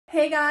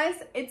Hey guys,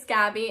 it's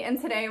Gabby,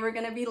 and today we're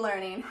gonna be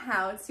learning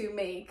how to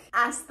make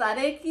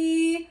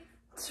aesthetic-y,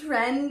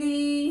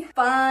 trendy,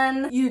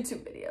 fun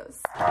YouTube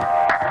videos.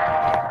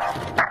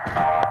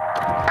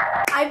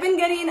 I've been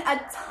getting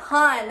a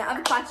ton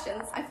of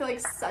questions. I feel like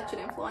such an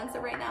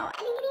influencer right now.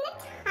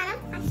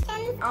 I've been getting a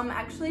ton of questions.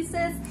 Actually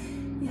sis,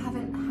 you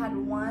haven't had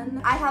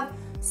one. I have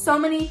so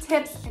many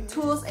tips and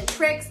tools and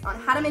tricks on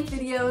how to make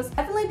videos.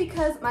 Definitely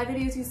because my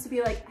videos used to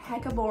be like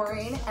hecka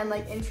boring and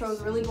like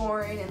intros really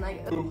boring and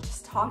like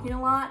just talking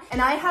a lot. And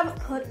I have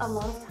put a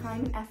lot of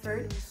time and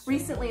effort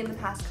recently in the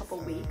past couple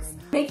weeks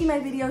making my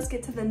videos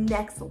get to the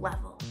next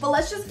level. But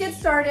let's just get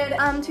started.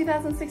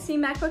 2016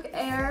 MacBook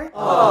Air.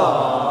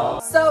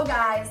 Aww. So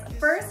guys,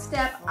 first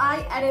step,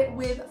 I edit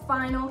with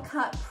Final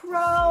Cut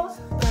Pro.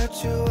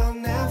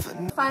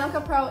 Final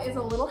Cut Pro is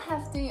a little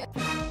hefty.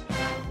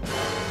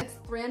 It's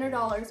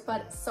 $300,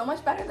 but so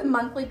much better than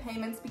monthly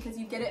payments because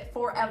you get it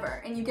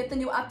forever and you get the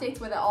new updates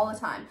with it all the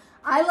time.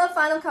 I love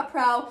Final Cut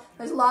Pro.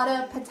 There's a lot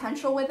of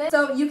potential with it.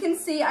 So you can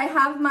see I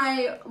have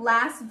my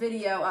last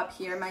video up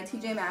here, my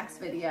TJ Maxx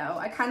video.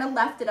 I kind of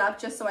left it up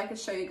just so I could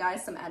show you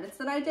guys some edits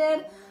that I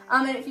did.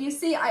 And if you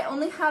see, I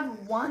only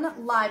have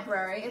one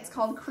library. It's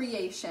called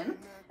Creation.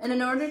 And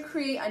in order to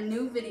create a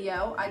new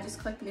video, I just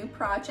click New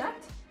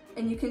Project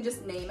and you can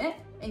just name it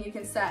and you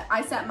can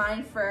I set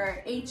mine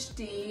for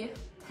HD,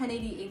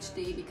 1080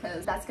 HD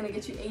because that's gonna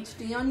get you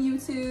HD on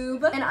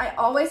YouTube. And I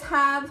always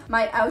have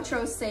my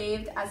outro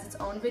saved as its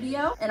own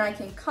video and I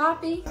can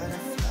copy.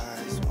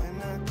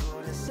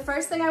 The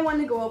first thing I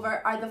want to go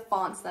over are the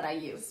fonts that I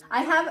use.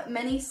 I have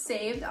many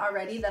saved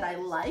already that I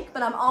like,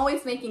 but I'm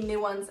always making new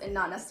ones and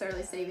not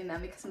necessarily saving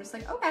them because I'm just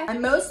like, okay.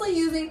 I'm mostly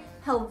using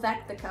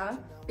Helvetica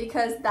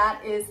because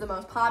that is the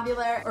most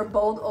popular, or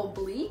bold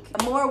oblique.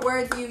 The more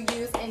words you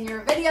use in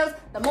your videos,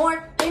 the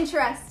more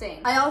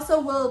interesting. I also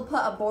will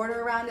put a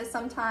border around it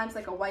sometimes,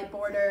 like a white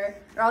border,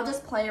 or I'll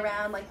just play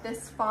around. Like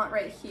this font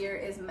right here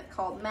is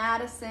called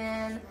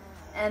Madison.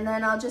 And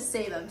then I'll just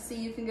save them. See,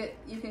 you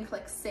can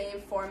click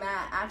save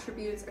format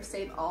attributes or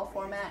save all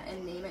format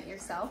and name it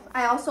yourself.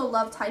 I also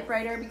love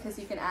typewriter because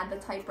you can add the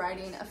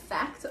typewriting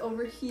effect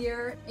over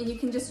here and you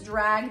can just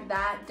drag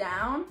that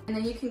down and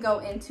then you can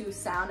go into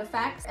sound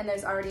effects and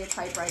there's already a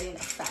typewriting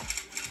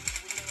effect.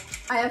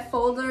 I have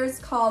folders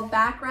called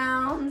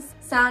backgrounds,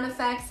 sound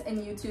effects, and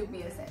YouTube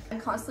music.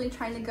 I'm constantly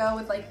trying to go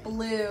with like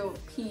blue,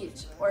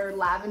 peach, or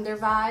lavender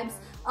vibes.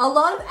 A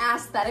lot of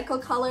aesthetical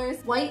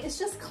colors. White is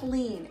just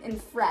clean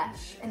and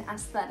fresh and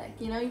aesthetic.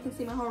 You know, you can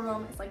see my whole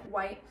room is like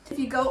white. If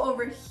you go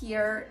over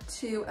here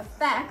to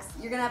effects,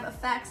 you're gonna have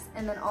effects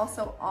and then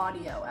also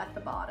audio at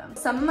the bottom.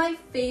 Some of my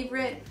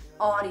favorite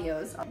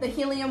audios are the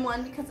helium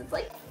one because it's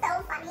like So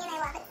funny and I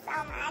love it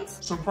so much.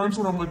 Sometimes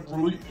when I'm like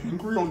really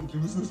angry, I'll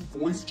use this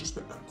voice just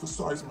to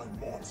emphasize my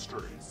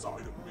monster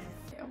inside of me.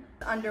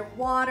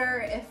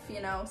 Underwater, if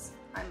you know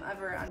I'm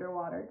ever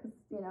underwater, because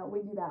you know we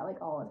do that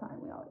like all the time.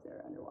 We always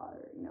are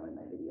underwater, you know, in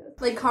my videos.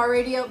 Like car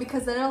radio,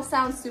 because then it'll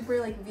sound super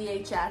like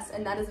VHS,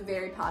 and that is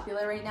very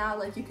popular right now.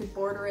 Like you could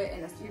border it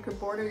you could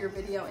border your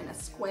video in a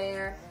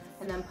square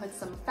and then put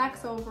some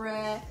effects over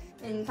it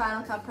in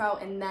Final Cut Pro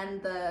and then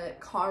the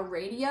car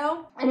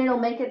radio, and it'll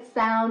make it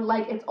sound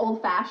like it's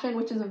old-fashioned,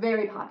 which is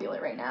very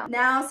popular right now.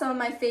 Now some of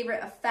my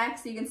favorite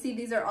effects, you can see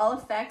these are all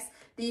effects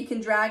that you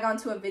can drag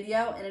onto a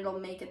video and it'll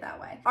make it that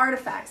way.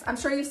 Artifacts, I'm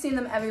sure you've seen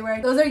them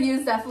everywhere. Those are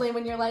used definitely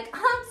when you're like,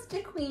 I'm such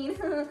a queen.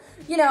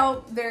 You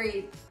know,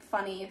 very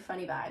funny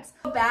vibes.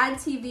 Bad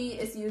TV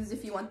is used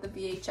if you want the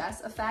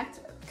VHS effect.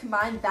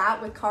 Combine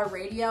that with car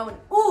radio and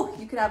ooh,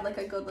 you could have like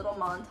a good little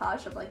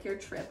montage of like your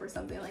trip or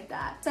something like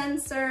that.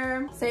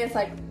 Censor, say it's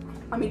like,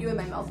 I'm me doing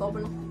my mouth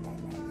open.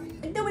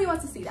 Nobody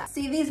wants to see that.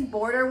 See these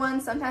border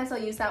ones, sometimes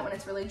I'll use that when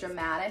it's really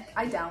dramatic.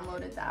 I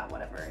downloaded that,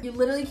 whatever. You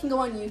literally can go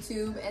on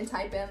YouTube and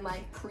type in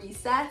like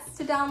presets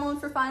to download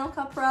for Final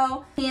Cut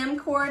Pro.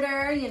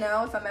 Camcorder, you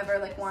know, if I'm ever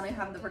like want to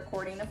have the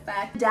recording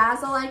effect.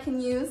 Dazzle I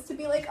can use to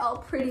be like all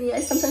pretty.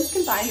 I sometimes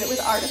combine it with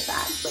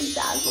artifacts like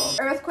Dazzle.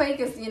 Earthquake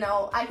is, you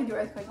know, I can do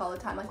earthquake all the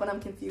time. Like when I'm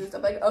confused,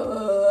 I'm like,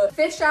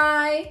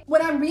 fisheye.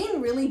 When I'm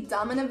being really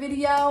dumb in a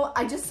video,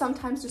 I just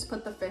sometimes just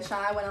put the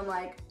fisheye when I'm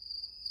like,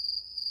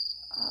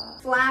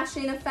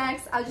 flashing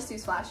effects, I'll just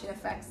use flashing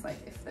effects like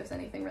if there's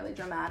anything really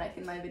dramatic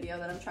in my video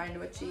that I'm trying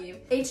to achieve.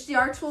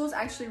 HDR tools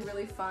actually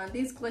really fun.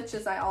 These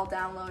glitches I all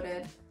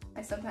downloaded.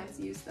 I sometimes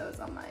use those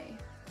on my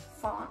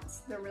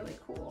fonts. They're really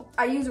cool.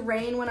 I use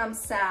rain when I'm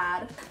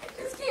sad.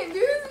 I just can't do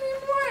this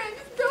anymore. I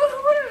just don't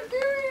know what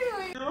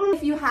I'm doing.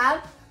 If you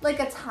have like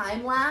a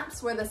time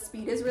lapse where the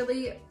speed is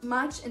really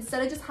much,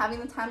 instead of just having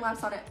the time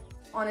lapse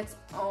on its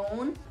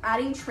own,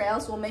 adding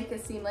trails will make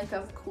it seem like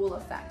a cool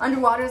effect.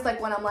 Underwater is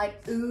like when I'm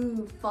like,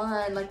 ooh,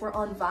 fun, like we're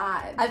on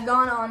vibe. I've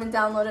gone on and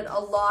downloaded a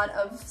lot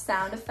of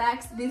sound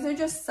effects. These are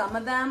just some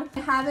of them.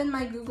 I have in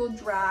my Google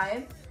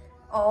Drive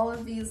all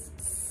of these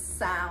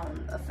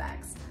sound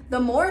effects. The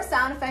more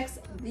sound effects,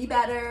 the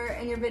better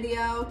in your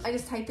video. I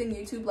just typed in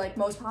YouTube, like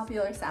most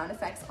popular sound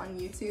effects on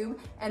YouTube,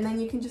 and then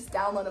you can just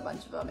download a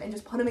bunch of them and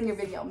just put them in your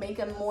video, make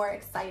them more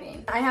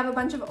exciting. I have a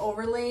bunch of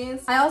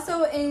overlays. I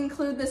also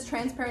include this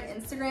transparent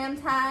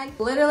Instagram tag.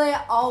 Literally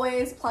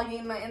always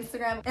plugging my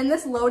Instagram. And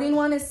this loading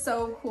one is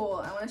so cool.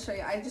 I wanna show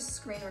you, I just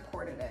screen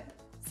recorded it.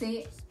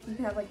 See, you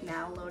can have like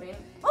now loading.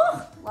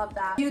 Oh, love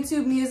that.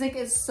 YouTube music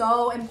is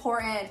so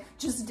important.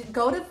 Just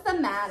go to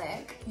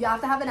Thematic. You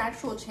have to have an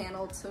actual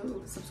channel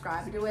to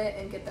subscribe to it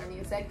and get their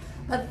music.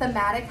 But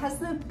Thematic has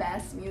the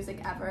best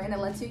music ever, and it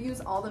lets you use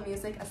all the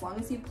music as long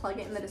as you plug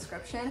it in the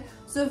description.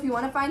 So if you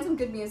want to find some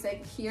good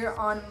music, here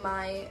on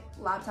my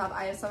laptop,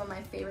 I have some of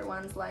my favorite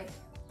ones like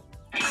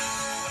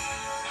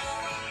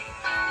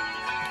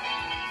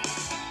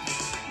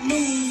Moon,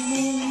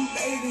 moon,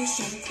 baby,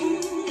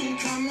 shampoo,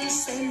 come and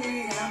say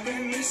me, I've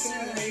been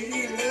missing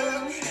lady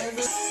love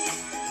ever.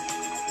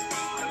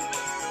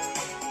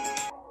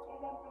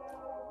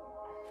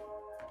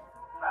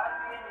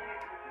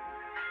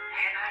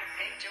 And I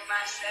think to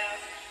myself,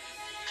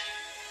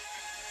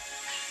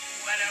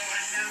 what a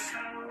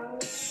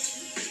wonderful.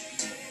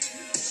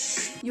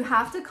 you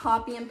have to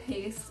copy and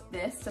paste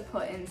this to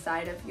put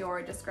inside of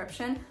your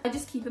description. I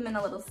just keep them in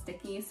a little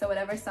sticky, so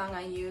whatever song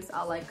I use,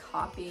 I'll like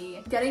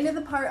copy. Getting to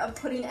the part of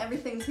putting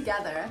everything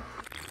together,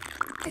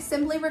 I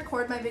simply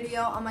record my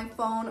video on my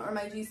phone or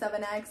my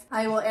G7X.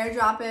 I will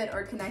airdrop it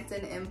or connect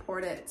and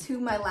import it to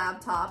my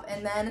laptop,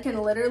 and then you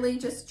can literally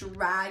just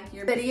drag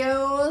your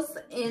videos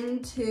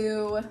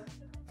into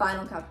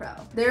Final Cut Pro.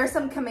 There are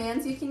some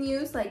commands you can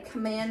use, like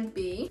Command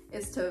B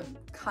is to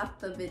cut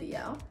the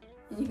video.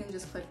 You can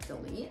just click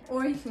delete,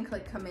 or you can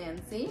click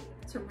Command Z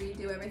to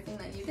redo everything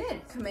that you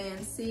did.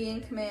 Command C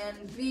and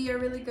Command V are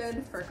really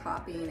good for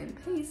copying and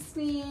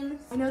pasting.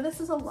 I know this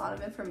is a lot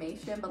of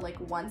information, but like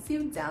once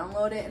you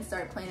download it and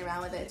start playing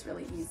around with it, it's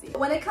really easy.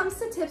 When it comes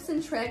to tips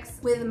and tricks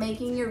with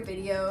making your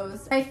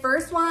videos, my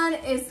first one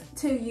is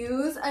to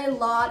use a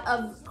lot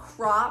of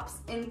crops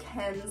and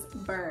Ken's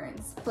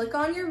burns. Click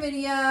on your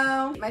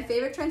video. My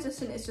favorite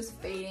transition is just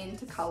fading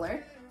to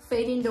color,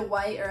 fading to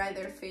white, or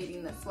either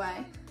fading this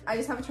way. I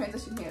just have a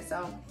transition here,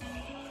 so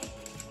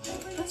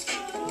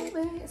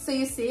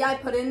you see I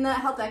put in the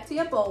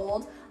Helvectia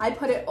bold, I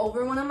put it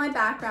over one of my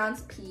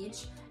backgrounds,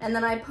 peach, and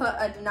then I put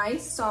a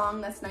nice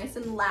song that's nice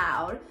and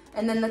loud,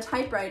 and then the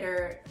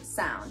typewriter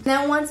sound.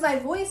 Then once my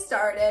voice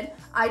started,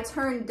 I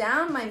turned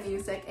down my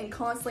music and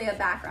constantly had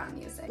background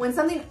music. When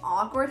something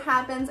awkward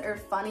happens or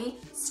funny,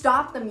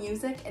 stop the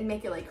music and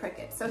make it like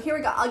crickets. So here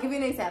we go, I'll give you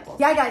an example.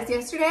 Yeah guys,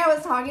 yesterday I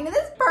was talking to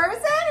this person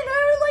and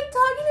I was like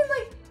talking and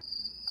like,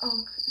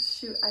 oh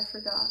shoot, I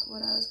forgot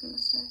what I was gonna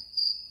say.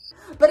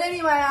 But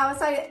anyway, I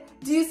was like,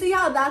 do you see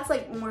how that's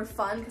like more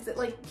fun? Because it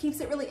like keeps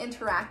it really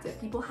interactive.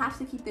 People have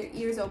to keep their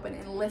ears open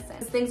and listen.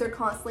 Things are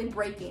constantly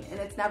breaking and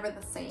it's never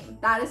the same.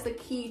 That is the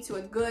key to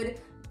a good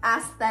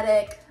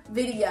aesthetic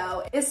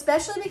video,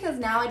 especially because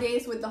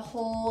nowadays with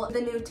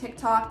the new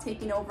TikTok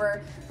taking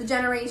over the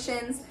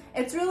generations,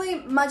 it's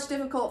really much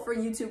difficult for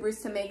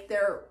YouTubers to make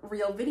their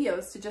real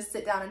videos to just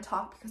sit down and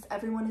talk because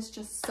everyone is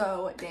just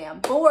so damn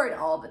bored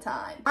all the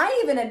time. I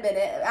even admit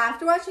it,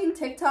 after watching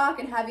TikTok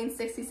and having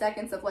 60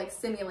 seconds of like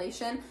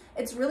simulation,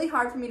 it's really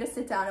hard for me to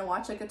sit down and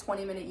watch like a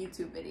 20-minute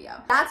YouTube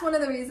video. That's one of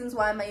the reasons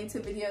why my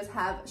YouTube videos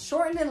have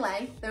shortened in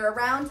length. They're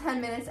around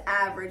 10 minutes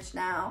average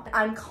now.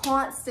 I'm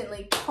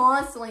constantly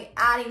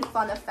adding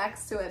fun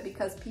effects to it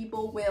because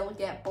people will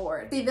get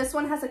bored. See, this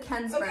one has a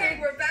Ken's burn. Okay,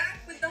 we're back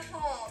with the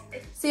haul.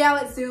 See how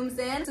it zooms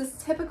in? This is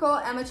typical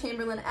Emma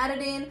Chamberlain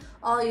editing.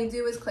 All you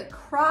do is click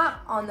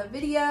crop on the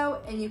video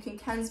and you can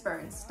Ken's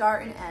burn,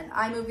 start and end.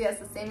 iMovie has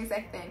the same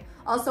exact thing.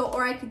 Also,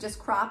 or I could just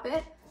crop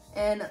it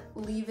and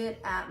leave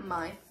it at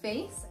my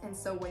face. And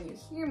so when you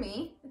hear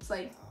me, it's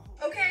like,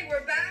 okay,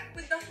 we're back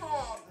with the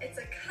haul. It's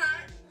a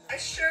cut, a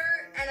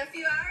shirt, and a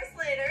few hours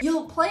later.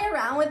 You'll play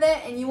around with it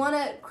and you want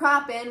to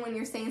crop in when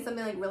you're saying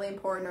something like really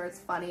important or it's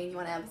funny and you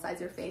want to emphasize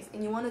your face,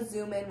 and you want to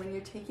zoom in when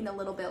you're taking a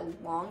little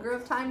bit longer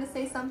of time to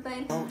say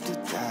something.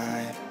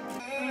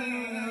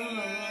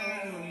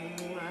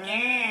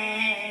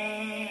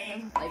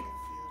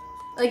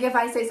 Like if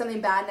I say something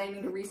bad and I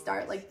need to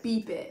restart, like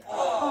beep it.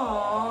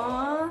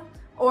 Aww.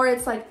 Or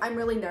it's like I'm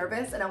really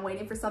nervous and I'm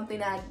waiting for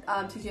something at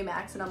TJ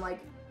Maxx and I'm like,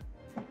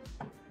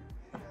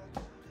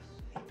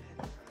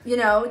 you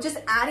know, just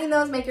adding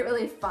those make it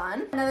really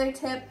fun. Another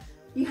tip,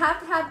 you have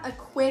to have a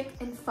quick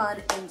and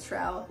fun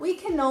intro. We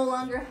can no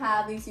longer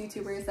have these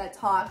YouTubers that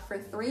talk for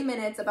 3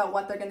 minutes about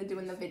what they're gonna do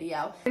in the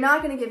video. They're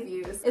not gonna get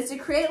views. It's to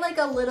create like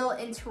a little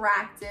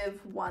interactive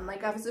one,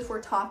 like as if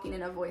we're talking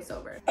in a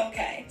voiceover.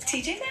 Okay,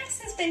 TJ Maxx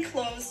has been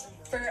closed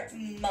for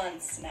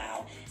months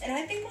now, and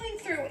I've been going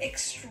through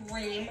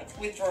extreme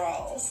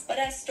withdrawals. But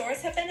as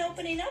stores have been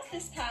opening up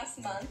this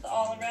past month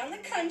all around the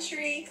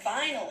country,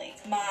 finally,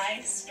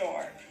 my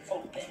store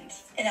opened.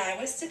 And I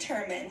was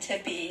determined to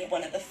be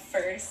one of the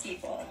first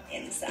people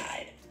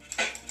inside.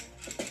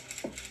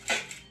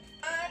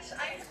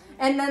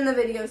 And then the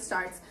video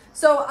starts.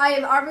 So I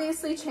have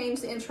obviously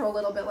changed the intro a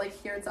little bit, like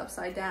here it's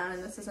upside down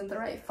and this isn't the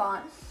right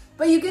font.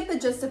 But you get the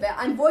gist of it.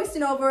 I'm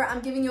voicing over,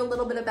 I'm giving you a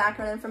little bit of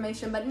background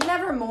information, but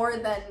never more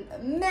than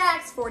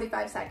max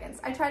 45 seconds.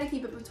 I try to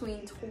keep it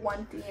between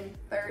 20 and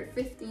 30,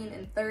 15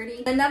 and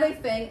 30. Another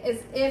thing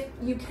is if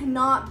you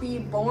cannot be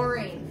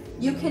boring.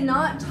 You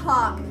cannot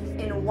talk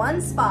in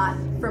one spot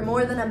for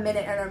more than a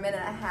minute or a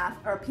minute and a half,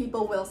 or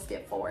people will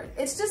skip forward.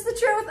 It's just the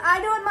truth. I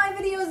do it in my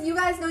videos. You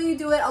guys know you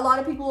do it. A lot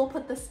of people will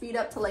put the speed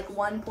up to like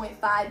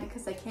 1.5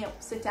 because they can't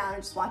sit down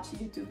and just watch a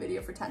YouTube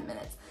video for 10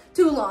 minutes.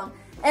 Too long.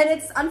 And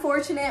it's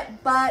unfortunate,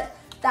 but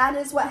that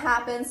is what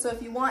happens. So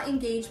if you want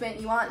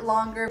engagement, you want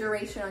longer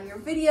duration on your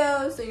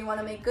videos, so you want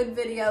to make good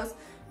videos,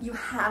 you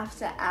have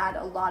to add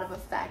a lot of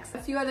effects. A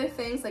few other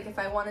things, like if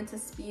I wanted to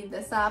speed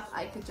this up,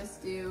 I could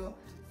just do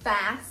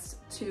fast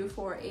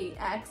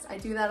 248x. I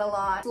do that a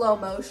lot. Slow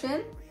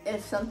motion.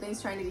 If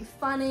something's trying to be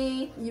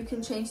funny, you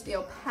can change the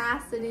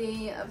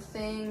opacity of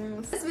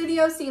things. This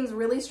video seems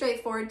really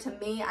straightforward to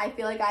me. I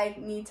feel like I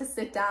need to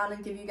sit down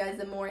and give you guys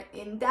a more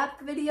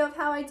in-depth video of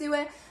how I do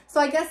it. So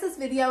I guess this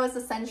video is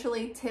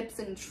essentially tips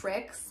and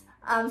tricks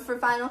for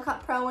Final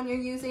Cut Pro when you're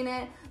using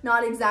it,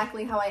 not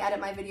exactly how I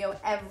edit my video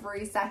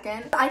every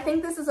second. I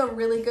think this is a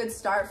really good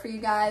start for you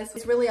guys.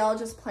 It's really all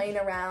just playing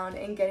around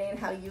and getting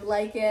how you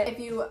like it. If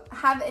you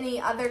have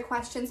any other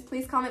questions,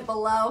 please comment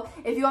below.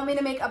 If you want me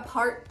to make a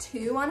part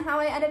 2 on how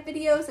I edit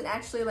videos and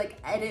actually like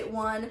edit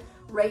one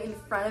right in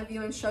front of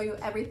you and show you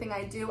everything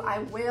I do, I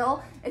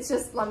will. It's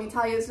just, let me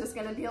tell you, it's just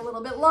gonna be a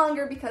little bit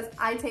longer because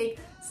I take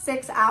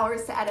 6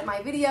 hours to edit my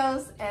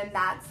videos, and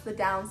that's the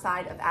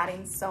downside of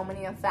adding so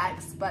many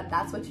effects, but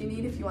that's what you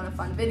need if you want a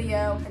fun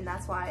video, and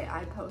that's why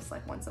I post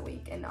like once a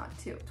week and not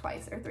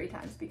twice or 3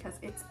 times, because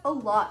it's a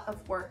lot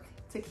of work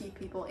to keep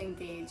people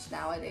engaged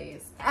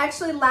nowadays.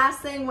 Actually,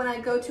 last thing, when I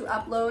go to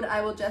upload,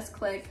 I will just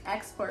click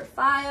export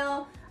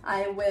file.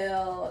 I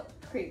will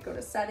go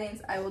to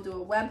settings. I will do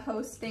a web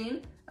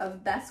hosting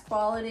of best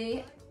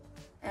quality,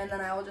 and then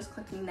I will just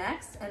click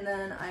next, and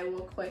then I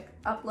will click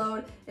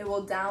upload. It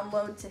will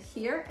download to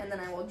here, and then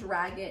I will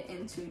drag it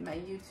into my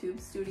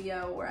YouTube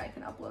studio where I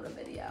can upload a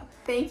video.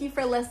 Thank you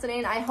for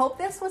listening. I hope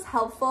this was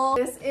helpful.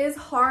 This is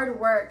hard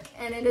work,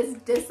 and it is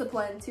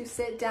discipline to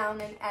sit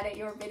down and edit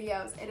your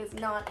videos. It is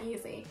not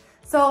easy.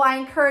 So I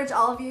encourage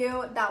all of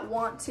you that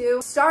want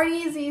to start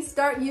easy,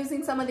 start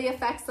using some of the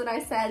effects that I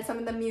said, some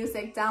of the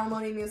music,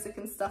 downloading music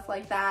and stuff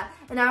like that.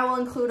 And I will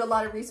include a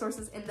lot of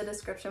resources in the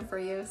description for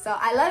you. So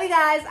I love you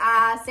guys.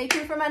 Stay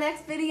tuned for my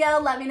next video.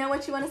 Let me know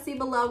what you want to see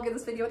below. Give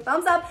this video a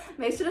thumbs up.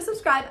 Make sure to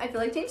subscribe. I feel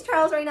like James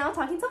Charles right now,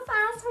 talking so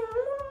fast.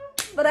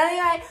 But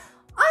anyway,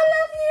 I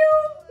love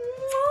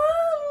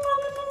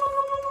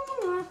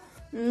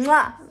you.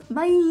 Mwah.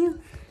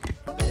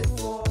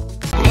 Bye.